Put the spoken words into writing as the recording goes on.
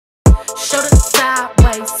Shoulder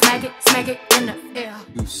sideways, smack it in the air.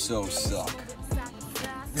 You so suck.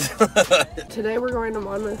 Today we're going to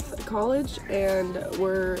Monmouth College and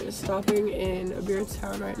we're stopping in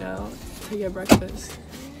Beardstown right now to get breakfast.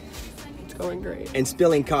 It's going great. And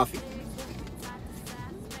spilling coffee.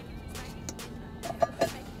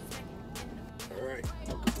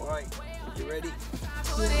 Alright, you ready?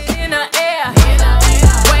 Put it in the air.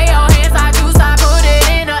 Way your hands like juice, I put it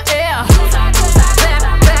in the air. Clap,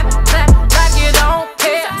 clap, clap, like you don't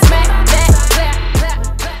care. Smack that, clap, clap,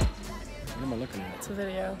 clap. What am I looking at? It's a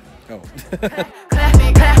video. Oh. Clap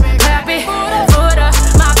it, clap it. Footer,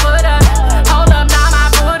 my footer. Hold up, now my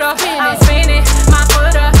footer. I'm spinning, my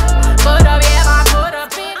footer. Footer, yeah, my footer.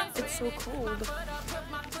 It's so cold.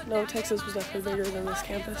 No, Texas was definitely bigger than this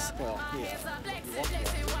campus. Well, yeah.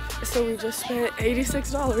 So we just spent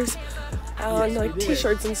 $86 on like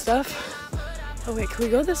t-shirts and stuff. Oh wait, can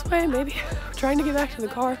we go this way? Maybe. We're trying to get back to the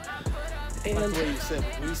car. And That's what you said.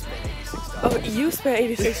 We spent $86. oh, you spent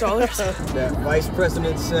 $86. The vice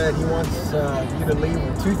president said he wants you to leave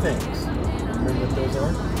with two things. Remember what those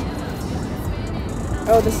are?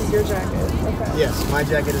 Oh, this is your jacket. Okay. Yes, my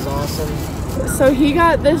jacket is awesome. So he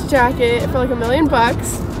got this jacket for like $1 million,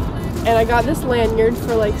 and I got this lanyard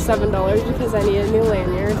for like $7 because I need a new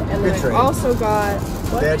lanyard. And then I also got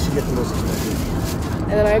what? Dad should get the most expensive.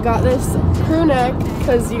 And then I got this crew neck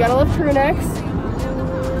because you gotta love crew necks.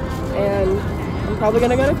 And I'm probably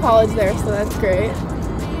gonna go to college there, so that's great.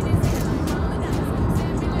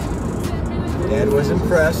 Dad was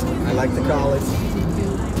impressed. I like the college.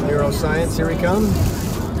 Neuroscience, here we come.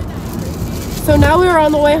 So now we were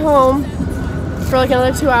on the way home for like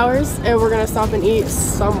another 2 hours, and we're gonna stop and eat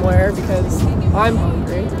somewhere because I'm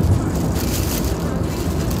hungry.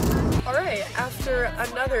 Alright, after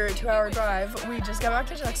another 2-hour drive, we just got back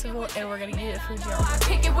to Jacksonville and we're gonna eat at Fujian.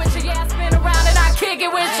 Kick it with you, yeah, spin around and I kick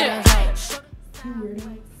it with you.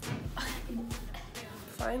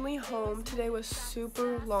 Finally home. Today was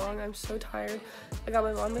super long. I'm so tired. I got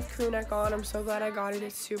my Monmouth crew neck on. I'm so glad I got it.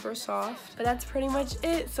 It's super soft. But that's pretty much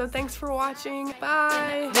it. So thanks for watching.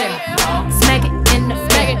 Bye.